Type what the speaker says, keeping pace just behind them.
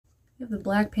You have the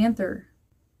Black Panther.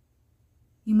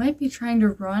 You might be trying to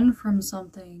run from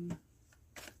something.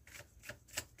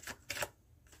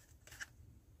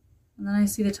 And then I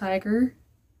see the Tiger.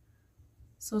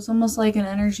 So it's almost like an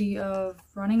energy of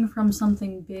running from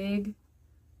something big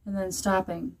and then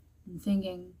stopping and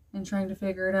thinking and trying to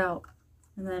figure it out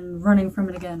and then running from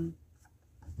it again.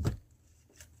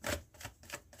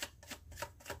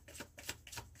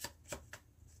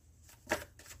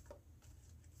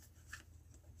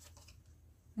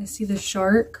 I see the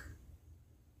shark.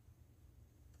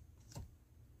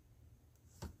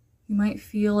 You might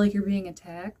feel like you're being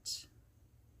attacked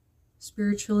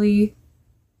spiritually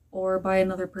or by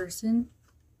another person.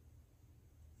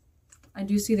 I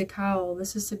do see the cow.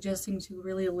 This is suggesting to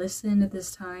really listen at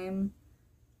this time.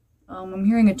 I'm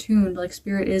hearing attuned, like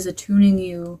spirit is attuning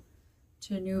you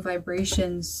to new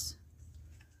vibrations.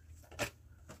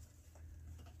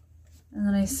 And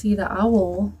then I see the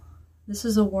owl. This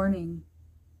is a warning.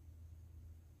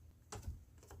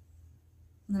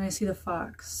 And then I see the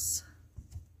fox.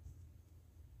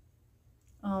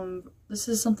 This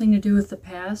is something to do with the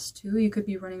past too. You could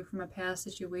be running from a past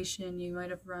situation. You might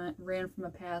have ran from a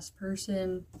past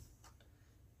person.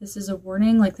 This is a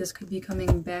warning, like this could be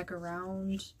coming back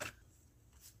around.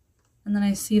 And then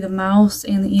I see the mouse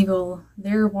and the eagle.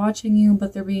 They're watching you,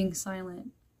 but they're being silent.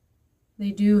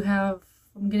 They do have,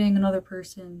 I'm getting another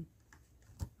person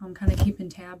kind of keeping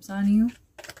tabs on you.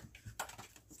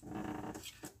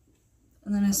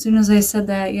 And then as soon as I said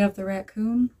that, you have the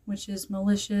raccoon, which is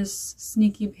malicious,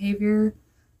 sneaky behavior.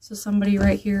 So somebody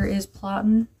right here is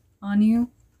plotting on you.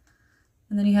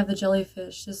 And then you have the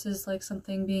jellyfish. This is like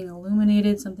something being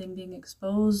illuminated, something being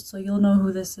exposed. So you'll know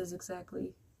who this is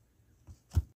exactly.